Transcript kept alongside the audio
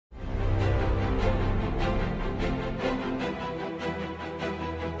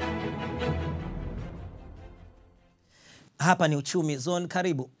Hapa ni Uchumi Zone,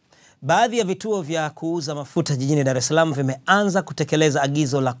 karibu. Baadhi ya vituo vya kuuza mafuta jijini Dar es Salaam vimeanza kutekeleza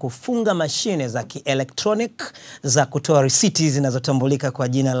agizo la kufunga mashine za kielektronic za kutoa risiti zinazotambulika kwa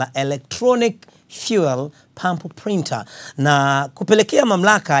jina la Electronic Fuel Pump Printer na kupelekea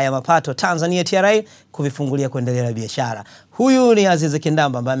mamlaka ya mapato Tanzania TRA kuvifungulia kuendelea na biashara. Huyu ni Agizo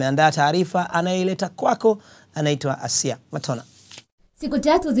ambaye ameandaa taarifa anayoileta kwako, anaitwa Asia Matona. Siku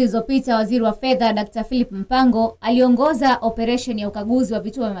tatu zilizopita, Waziri wa Fedha Dr. Philip Mpango aliongoza operation ya ukaguzi wa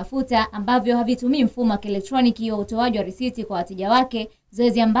vituo vya mafuta ambavyo havitumii mfumo wa kielektroniki wa utoaji wa risiti kwa wateja wake,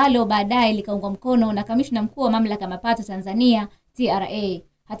 zoezi ambalo baadaye likaungwa mkono na Kamishna Mkuu wa Mamlaka ya Mapato Tanzania TRA.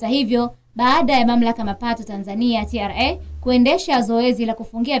 Hata hivyo, baada ya Mamlaka ya Mapato Tanzania TRA kuendesha zoezi la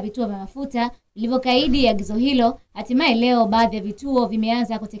kufungia vituo vya mafuta vilivyokaidi agizo hilo, hatimaye leo baadhi ya vituo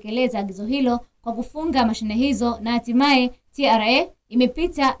vimeanza kutekeleza agizo hilo kwa kufunga mashine hizo na hatimaye TRA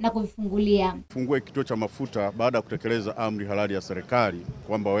imepita na kuvifungulia. Fungue kituo cha mafuta baada ya kutekeleza amri halali ya serikali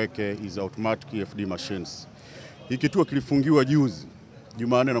kwamba waweke hizo automatic EFD machines. Hii kituo kilifungiwa juzi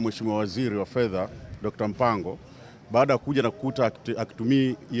Jumanne na Mheshimiwa Waziri wa Fedha Dr. Mpango baada ya kuja na kukuta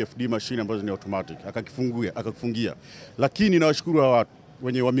akitumia EFD machine ambazo ni automatic, akakifungia. Lakini nawashukuru watu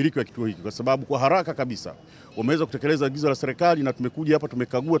wenye wamiliki wa kituo hiki kwa sababu kwa haraka kabisa wameweza kutekeleza agizo la serikali na tumekuja hapa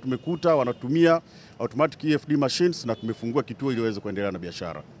tumekagua, tumekuta wanatumia automatic EFD machines na tumefungua kituo ili waweze kuendelea na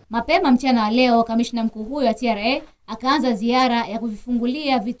biashara. Mapema mchana wa leo, Kamishna Mkuu huyo wa TRA akaanza ziara ya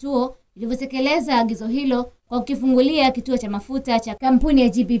kuvifungulia vituo vilivyotekeleza agizo hilo kwa kukifungulia kituo cha mafuta cha kampuni ya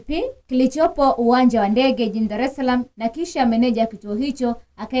GBP kilichopo uwanja wa ndege jijini Dar es Salaam, na kisha meneja kituo hicho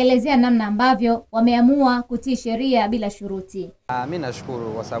akaelezea namna ambavyo wameamua kutii sheria bila shuruti. Mimi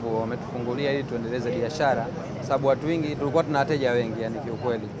nashukuru kwa sababu wametufungulia ili tuendeleze biashara, sababu watu wengi tulikuwa tuna wateja wengi yani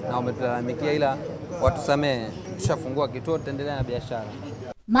kiukweli, na wametulalamikia, ila watusamee, tushafungua kituo, tuendelea na biashara.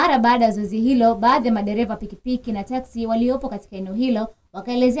 Mara baada ya zoezi hilo, baadhi ya madereva pikipiki na taksi waliopo katika eneo hilo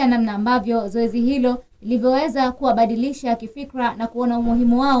wakaelezea namna ambavyo zoezi hilo lilivyoweza kuwabadilisha kifikra na kuona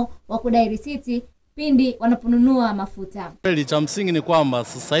umuhimu wao wa kudai risiti pindi wanaponunua mafuta. Kweli cha msingi ni kwamba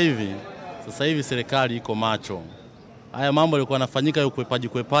sasa hivi serikali iko macho. Haya mambo yalikuwa yanafanyika ya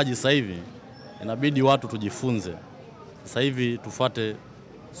kwepaji sasa hivi inabidi watu tujifunze. Sasa hivi tufuate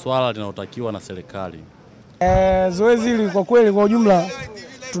swala linalotakiwa na serikali. Zoezi hili kwa kweli kwa ujumla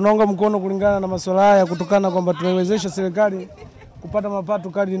tunaunga mkono kulingana na masuala haya, kutokana kwamba tunaiwezesha serikali kupata mapato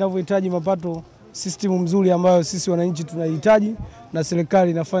kadri inavyohitaji mapato, system mzuri ambayo sisi wananchi tunahitaji, na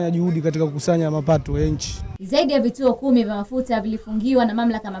serikali inafanya juhudi katika kukusanya mapato ya nchi. Zaidi ya vituo 10 vya mafuta vilifungiwa na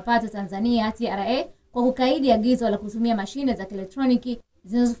Mamlaka ya Mapato Tanzania TRA kwa kukaidi agizo la kutumia mashine za kielektroniki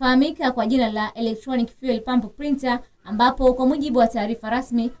zinazofahamika kwa jina la Electronic Fuel Pump Printer, ambapo kwa mujibu wa taarifa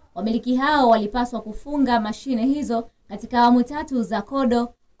rasmi wamiliki hao walipaswa kufunga mashine hizo katika awamu 3 za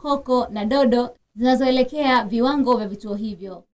kodo, koko na dodo zinazoelekea viwango vya vituo hivyo.